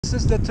This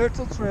is the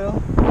turtle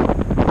trail.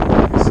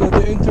 So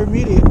the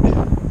intermediate,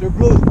 they're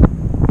blue.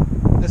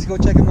 Let's go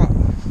check them out.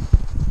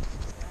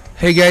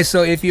 Hey guys,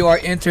 so if you are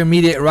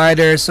intermediate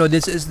riders, so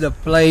this is the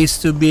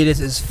place to be. This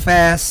is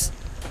fast,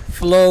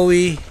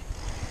 flowy.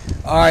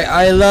 Alright,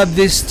 I love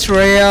this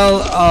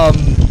trail.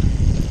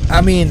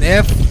 I mean,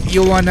 if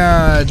you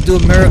wanna do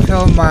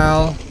Miracle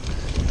Mile,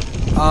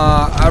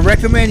 I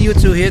recommend you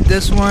to hit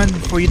this one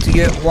for you to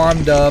get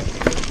warmed up,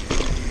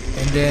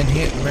 and then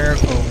hit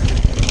Miracle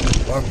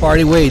or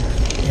Party Wade.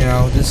 You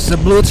know, this is a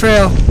blue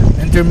trail,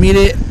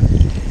 intermediate,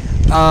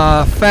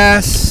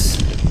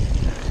 fast.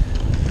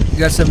 You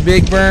got some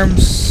big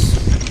berms.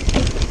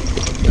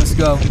 Let's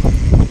go.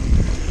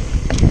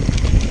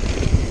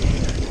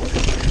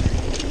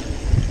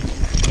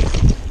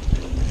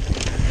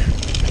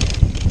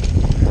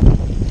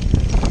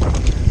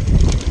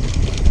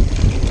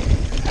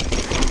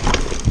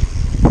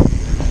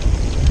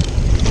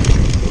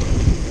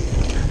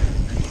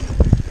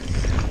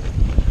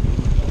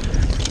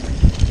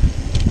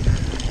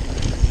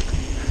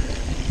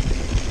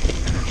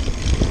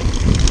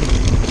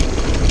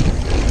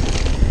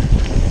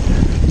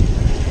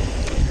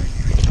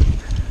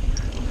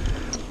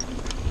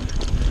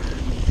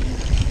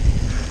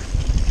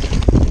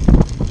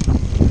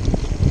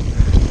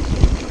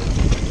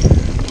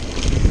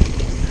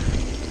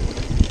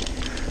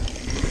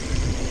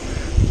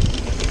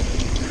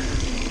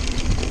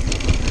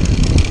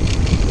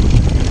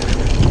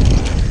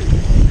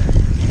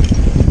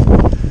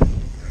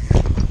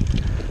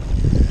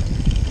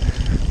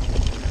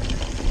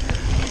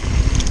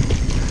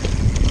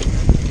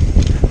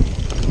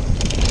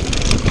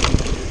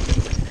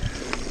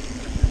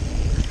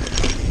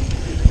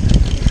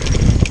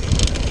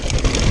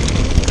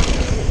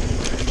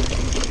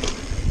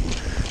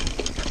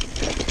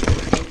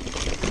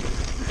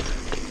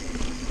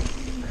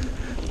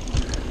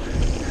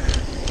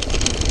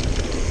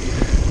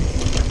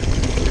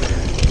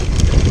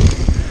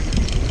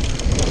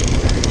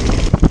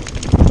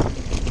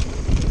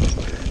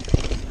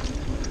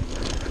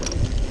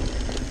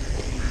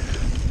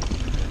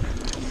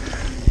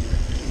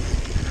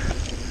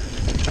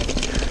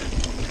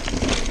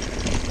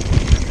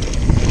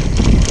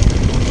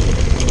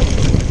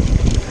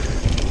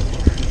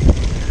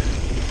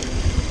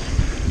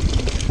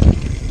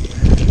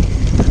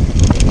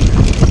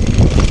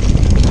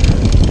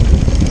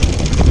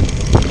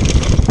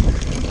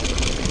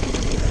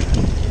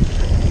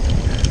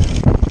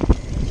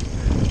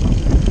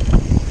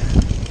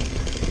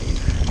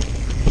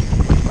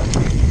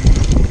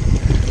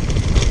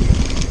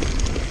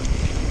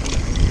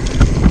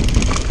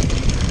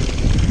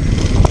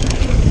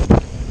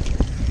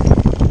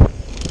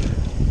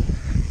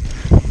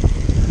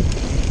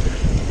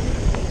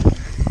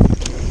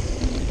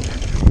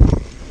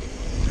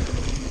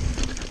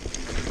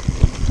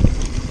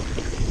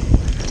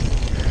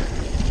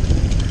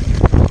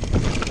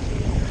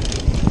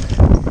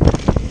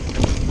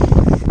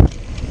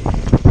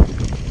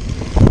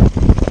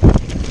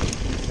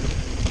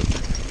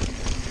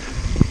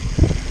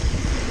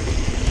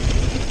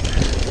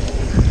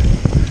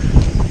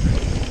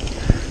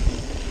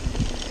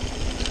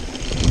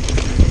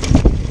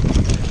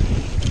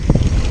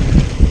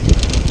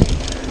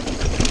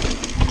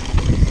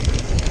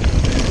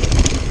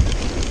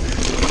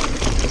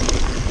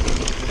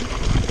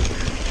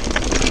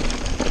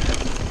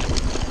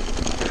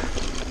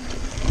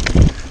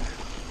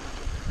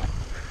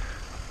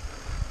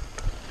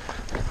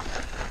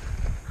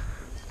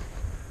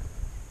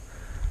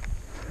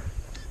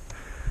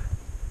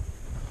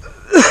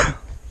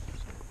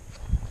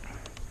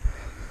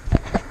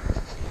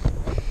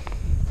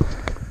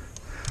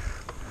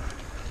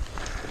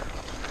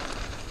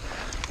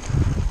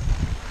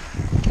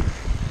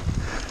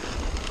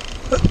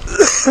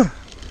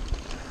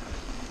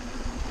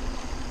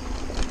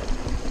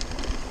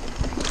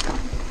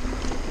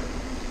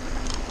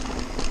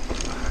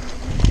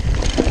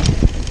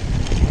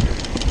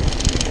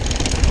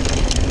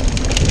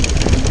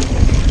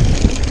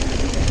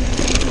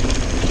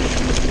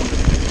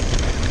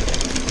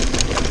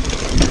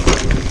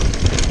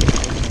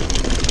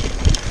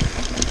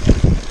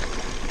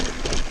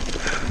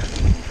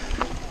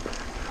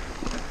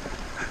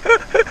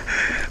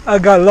 I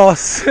got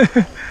lost.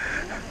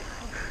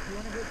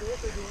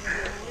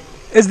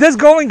 Is this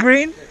going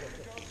green?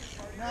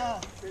 No,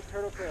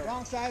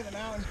 wrong side of the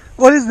mountain.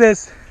 What is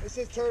this? This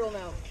is Turtle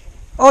now.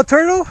 Oh,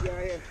 Turtle? Yeah,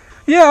 right here.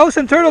 Yeah, I was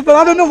in Turtle, but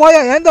I don't know why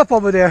I end up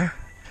over there.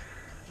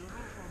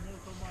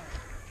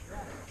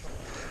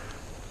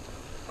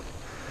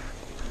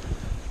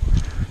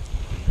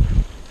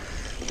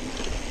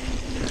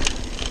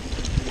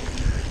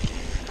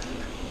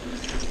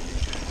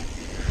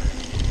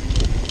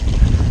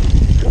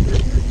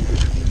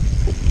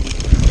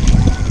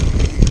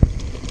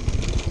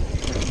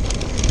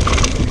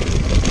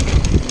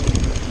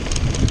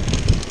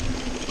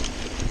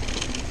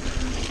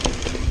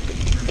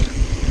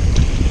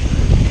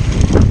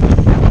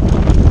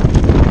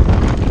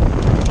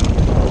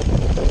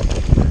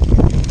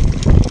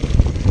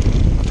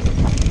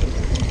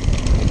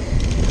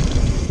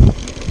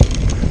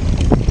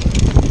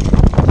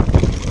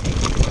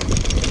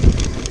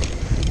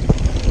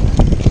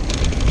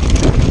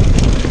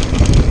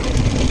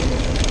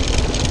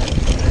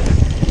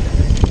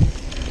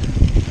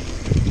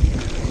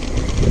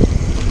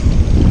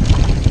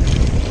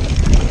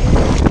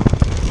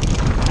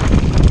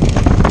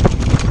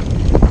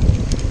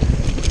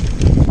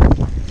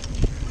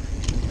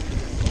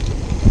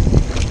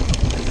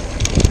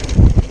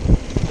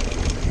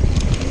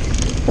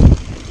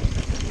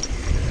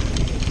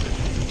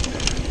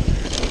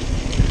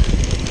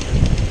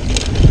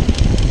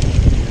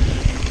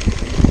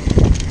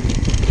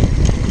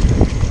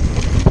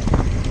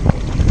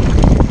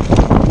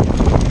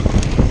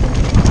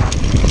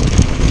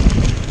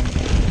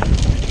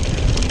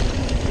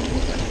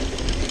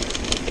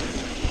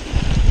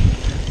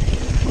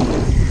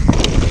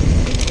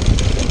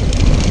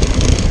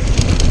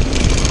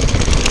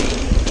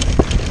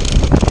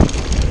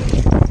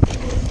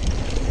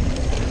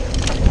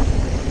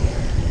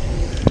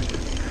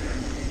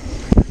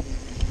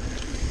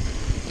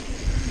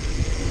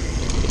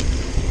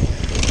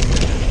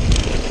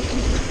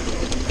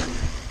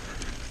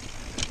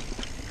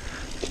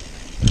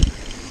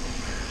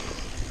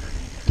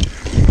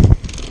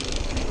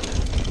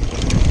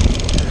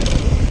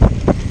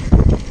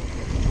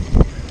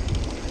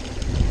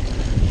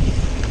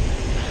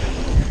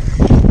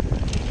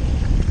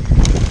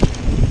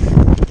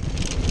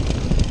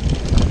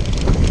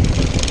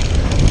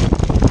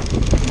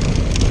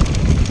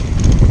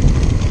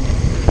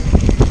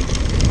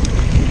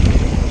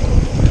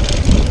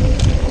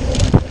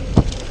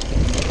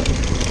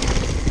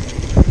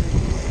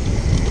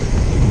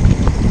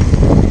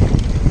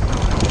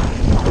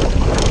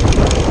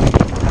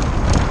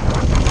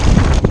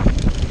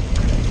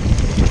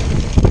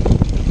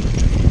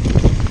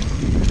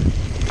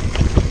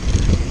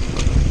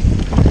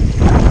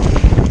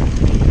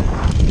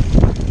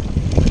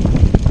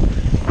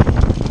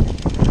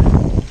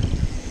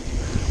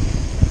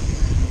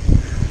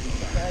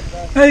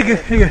 Oh, you're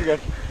good. You're good. You're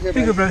You're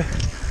good, good, brother.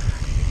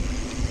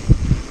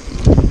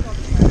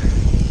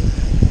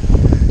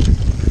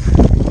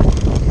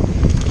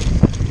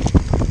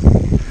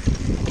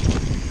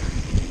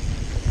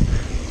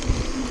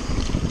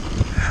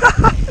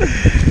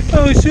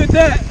 Oh, shoot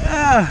that.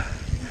 Ah.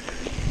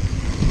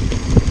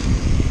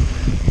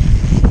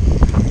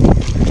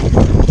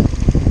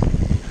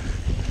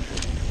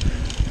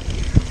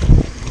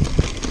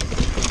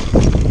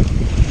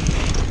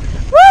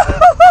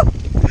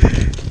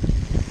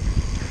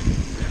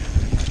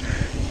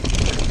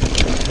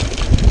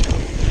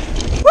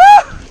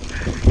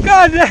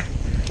 God.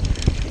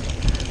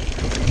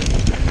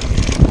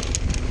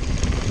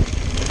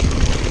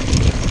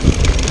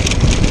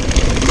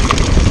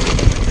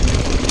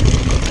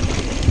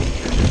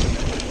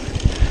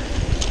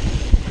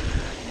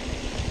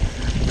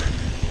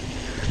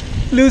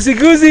 Loosey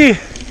goosey.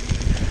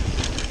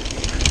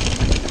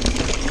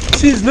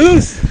 She's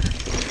loose.